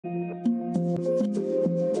Ever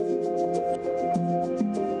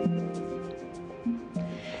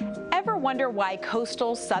wonder why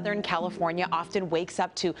coastal Southern California often wakes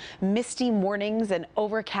up to misty mornings and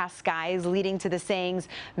overcast skies, leading to the sayings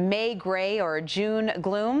May gray or June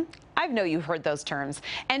gloom? I know you've heard those terms.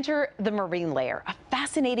 Enter the marine layer, a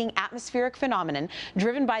fascinating atmospheric phenomenon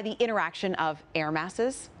driven by the interaction of air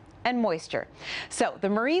masses and moisture. So the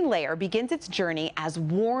marine layer begins its journey as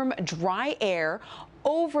warm, dry air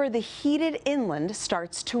over the heated inland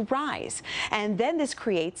starts to rise. And then this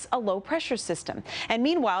creates a low pressure system. And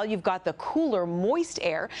meanwhile, you've got the cooler, moist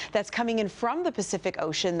air that's coming in from the Pacific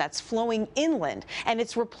Ocean that's flowing inland, and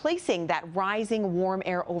it's replacing that rising warm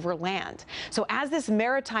air over land. So as this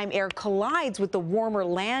maritime air collides with the warmer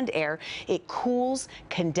land air, it cools,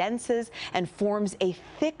 condenses, and forms a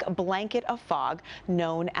thick blanket of fog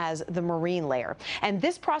known as the marine layer. And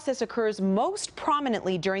this process occurs most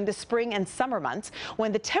prominently during the spring and summer months,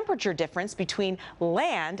 when the temperature difference between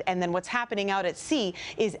land and then what's happening out at sea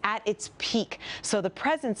is at its peak. So the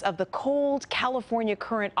presence of the cold California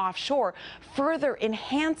current offshore further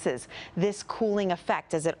enhances this cooling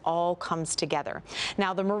effect as it all comes together.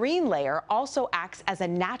 Now, the marine layer also acts as a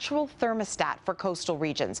natural thermostat for coastal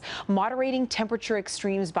regions, moderating temperature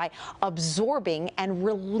extremes by absorbing and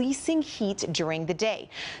releasing heat during the day.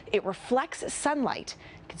 It reflects sunlight.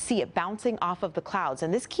 You can see it bouncing off of the clouds,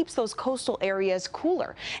 and this keeps those coastal areas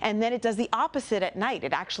cooler. And then it does the opposite at night.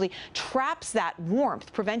 It actually traps that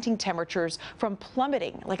warmth, preventing temperatures from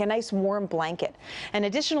plummeting like a nice warm blanket. And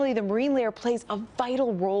additionally, the marine layer plays a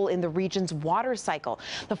vital role in the region's water cycle.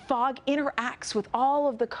 The fog interacts with all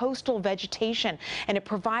of the coastal vegetation, and it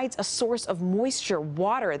provides a source of moisture,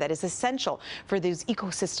 water that is essential for these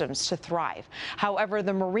ecosystems to thrive. However,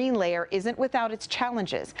 the marine layer isn't without its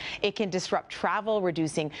challenges. It can disrupt travel,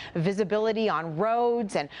 reducing visibility on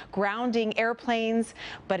roads and grounding airplanes,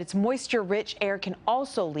 but its moisture-rich air can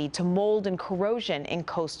also lead to mold and corrosion in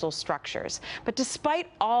coastal structures. But despite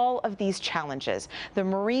all of these challenges, the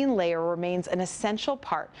marine layer remains an essential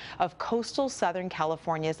part of coastal Southern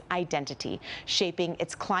California's identity, shaping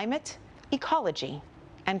its climate, ecology,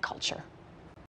 and culture.